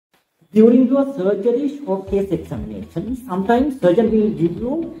During your surgery short case examination, sometimes surgeon will give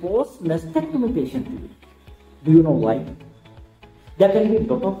you post-mastectomy patient. Do you know why? There can be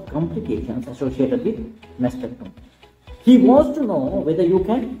a lot of complications associated with mastectomy. He wants to know whether you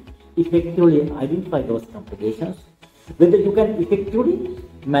can effectively identify those complications, whether you can effectively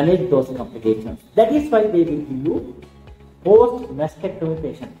manage those complications. That is why they will give you post-mastectomy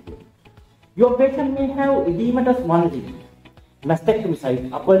patient. Your patient may have edematous one limb, mastectomy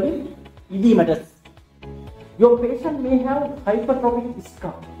side, upper limb, edematous. Your patient may have hypertrophic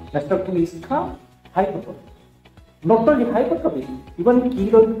scar, mastectomy scar, hypertrophic. Not only hypertrophic, even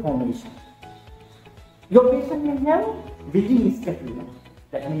keloid formation. Your patient may have wigging scapula.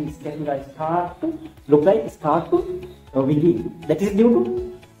 That means scapula start to look like start to wigging. That is due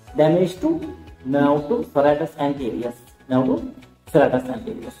to damage to nerve to serratus anterior. Nerve to serratus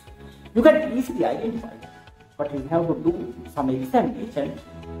anterior. You can easily identify, but you have to do some examination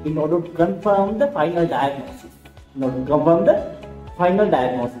in order to confirm the final diagnosis.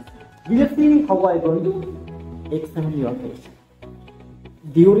 We'll see how I am going to examine your patient.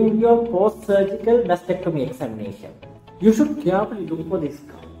 During your post-surgical mastectomy examination, you should carefully look for this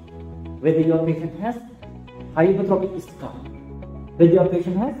scar. Whether your patient has hypertrophic scar, whether your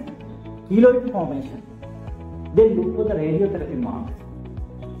patient has keloid formation, then look for the radiotherapy marks.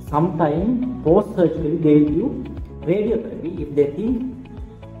 Sometimes post-surgically they will do radiotherapy if they think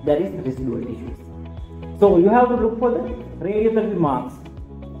there is residual issues. So you have to look for the radiotherapy marks,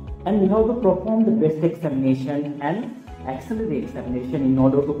 and you have to perform the best examination and accelerate examination in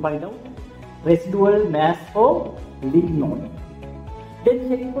order to find out residual mass or lymph node. Then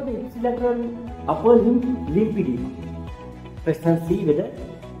check for the ipsilateral upper limb lymphedema. Press and see whether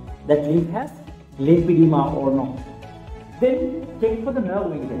that limb has lymphedema or not. Then check for the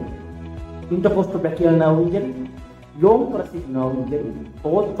nerve injury, interpostobrachial nerve injury, long thoracic nerve injury,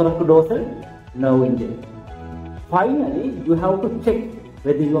 or thoracodorsal nerve injury. Finally, you have to check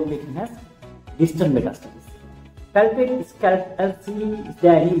whether your patient has distant metastasis. Palpate scalp and see is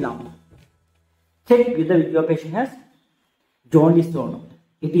there any lump. Check whether your patient has jaundice or not.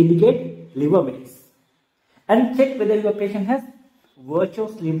 It indicates liver mets. And check whether your patient has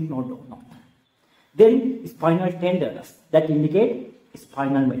verrucous lymph node or not. Then spinal tenderness, that indicate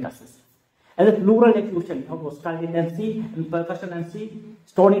spinal metastasis. And the pleural effusion, you have to auscultate and see, and percussion and see,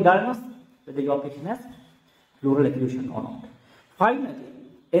 stony dullness, whether your patient has pleural effusion or not. Finally,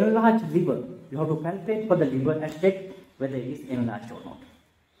 enlarged liver, you have to palpate for the liver and check whether it is enlarged or not.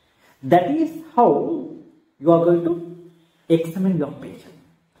 That is how you are going to examine your patient.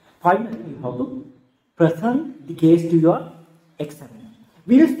 Finally, you have to present the case to your examiner.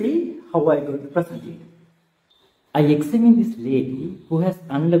 We will see how I am going to present it. I examined this lady who has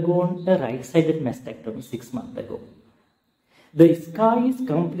undergone a right-sided mastectomy 6 months ago. The scar is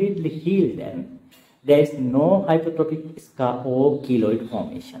completely healed and there is no hypertrophic scar or keloid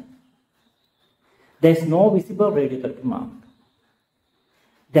formation. There is no visible radiotherapy mark.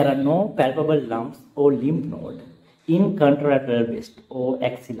 There are no palpable lumps or lymph node in contralateral breast or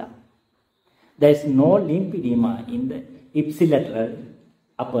axilla. There is no lymphedema in the ipsilateral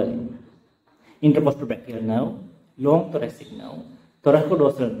upper limb. Interpostobrachial nerve, long thoracic nerve,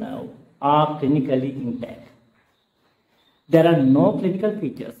 thoracodorsal nerve are clinically intact. There are no clinical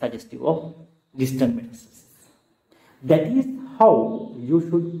features suggestive of distant metastasis. That is how you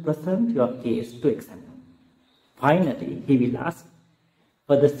should present your case to examiner. Finally, he will ask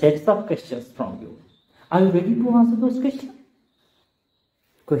for the sets of questions from you. Are you ready to answer those questions?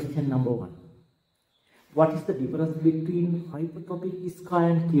 Question number 1. What is the difference between hypertrophic scar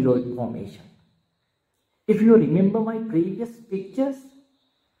and keloid formation? If you remember my previous pictures,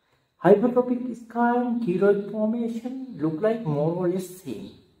 hypertrophic scar and keloid formation look like more or less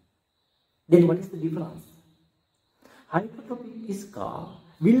same. Then what is the difference? Hypertrophic scar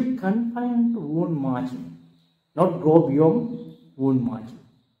will confine to wound margin, not go beyond wound margin.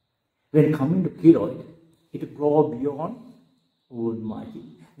 When coming to keloid, it will go beyond wound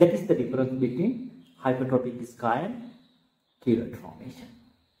margin. That is the difference between hypertrophic scar and keloid formation.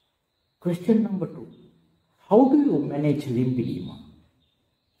 Question number 2. How do you manage lymphedema?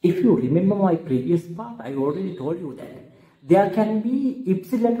 If you remember my previous part, I already told you that there can be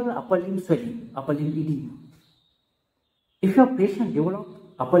ipsilateral upper limb swelling, upper limb edema. If your patient develops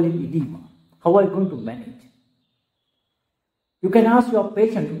upper limb edema, how are you going to manage? You can ask your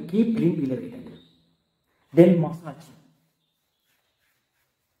patient to keep limb elevated, then massage.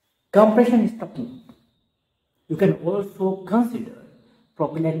 Compression is stopping. You can also consider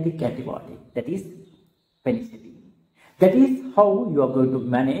prophylactic antibiotic, that is penicillin. That is how you are going to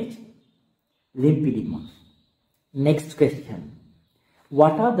manage lymphedema. Next question.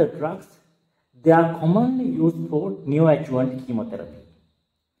 What are the drugs? They are commonly used for neoadjuvant chemotherapy.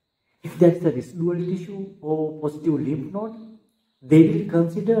 If there is a residual tissue or positive lymph node, they will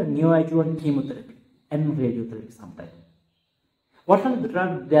consider neoadjuvant chemotherapy and radiotherapy sometimes. What are the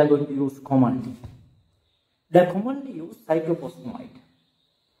drugs they are going to use commonly? They are commonly use cyclophosphamide,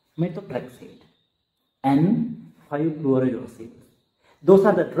 methotrexate, and 5-fluorouracil. Those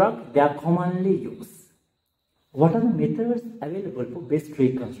are the drugs they are commonly used. What are the methods available for breast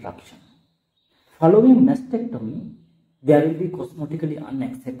reconstruction? Following mastectomy, there will be cosmetically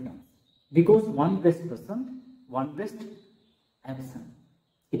unacceptable because one breast present, one breast absent.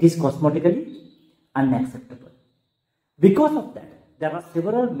 It is cosmetically unacceptable. Because of that, there are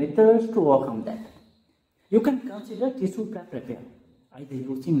several methods to overcome that. You can consider tissue trap repair, either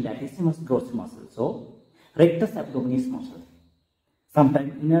using latissimus dorsi muscles or rectus abdominis muscles.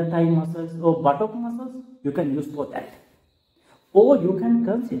 Sometimes inner thigh muscles or buttock muscles you can use for that. Or you can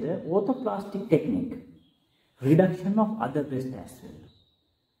consider orthoplastic technique, reduction of other breast as well,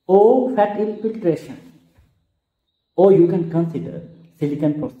 or fat infiltration, or you can consider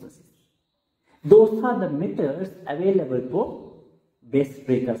silicone prosthesis. Those are the methods available for breast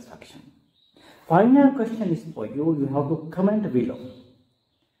reconstruction. Final question is for you. You have to comment below.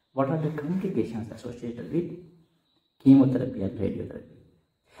 What are the complications associated with chemotherapy and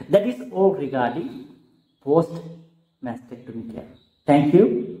radiotherapy? That is all regarding post-mastectomy care. Thank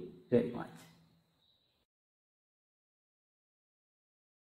you very much.